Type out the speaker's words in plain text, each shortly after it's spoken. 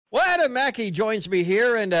Well, Adam Mackey joins me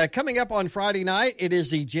here, and coming up on Friday night, it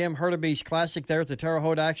is the Jim Hurtubise Classic there at the Terre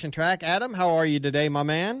Haute Action Track. Adam, how are you today, my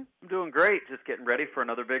man? I'm doing great, just getting ready for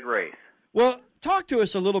another big race. Well, talk to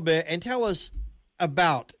us a little bit and tell us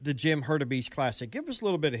about the Jim Hurtubise Classic. Give us a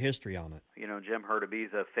little bit of history on it. You know, Jim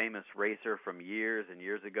Hurtubise, a famous racer from years and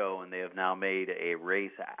years ago, and they have now made a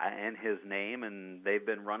race in his name, and they've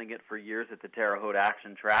been running it for years at the Terre Haute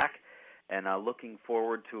Action Track. And looking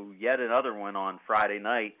forward to yet another one on Friday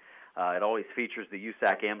night. It always features the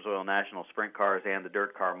USAC AMSOIL National Sprint Cars and the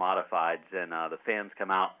Dirt Car Modifieds, and the fans come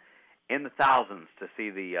out in the thousands to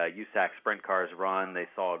see the USAC Sprint Cars run. They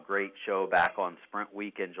saw a great show back on Sprint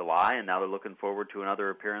Week in July, and now they're looking forward to another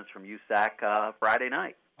appearance from USAC Friday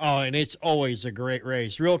night. Oh, and it's always a great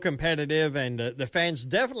race, real competitive, and the fans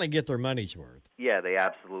definitely get their money's worth. Yeah, they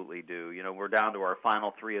absolutely do. You know, we're down to our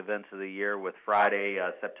final three events of the year with Friday,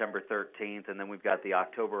 September 13th, and then we've got the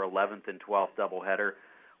October 11th and 12th doubleheader,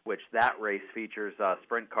 which that race features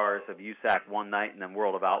Sprint Cars of USAC one night and then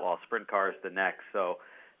World of Outlaw Sprint Cars the next. So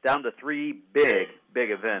down to three big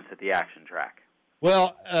events at the action track.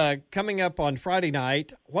 Well, coming up on Friday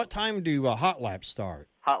night, what time do hot laps start?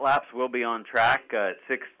 Hot laps will be on track at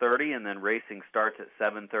 6:30, and then racing starts at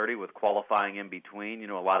 7:30 with qualifying in between. You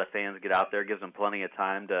know, a lot of fans get out there, gives them plenty of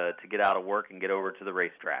time to get out of work and get over to the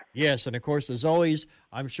racetrack. Yes, and of course, as always,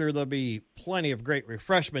 I'm sure there'll be plenty of great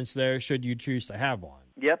refreshments there should you choose to have one.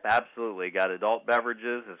 Yep, absolutely. Got adult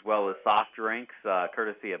beverages as well as soft drinks,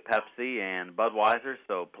 courtesy of Pepsi and Budweiser.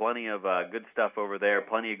 So plenty of good stuff over there,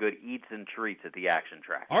 plenty of good eats and treats at the action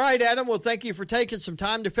track. All right, Adam. Well, thank you for taking some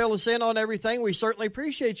time to fill us in on everything. We certainly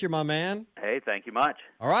appreciate you, my man. Hey, thank you much.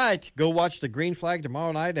 All right, go watch the green flag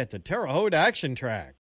tomorrow night at the Terre Haute Action Track.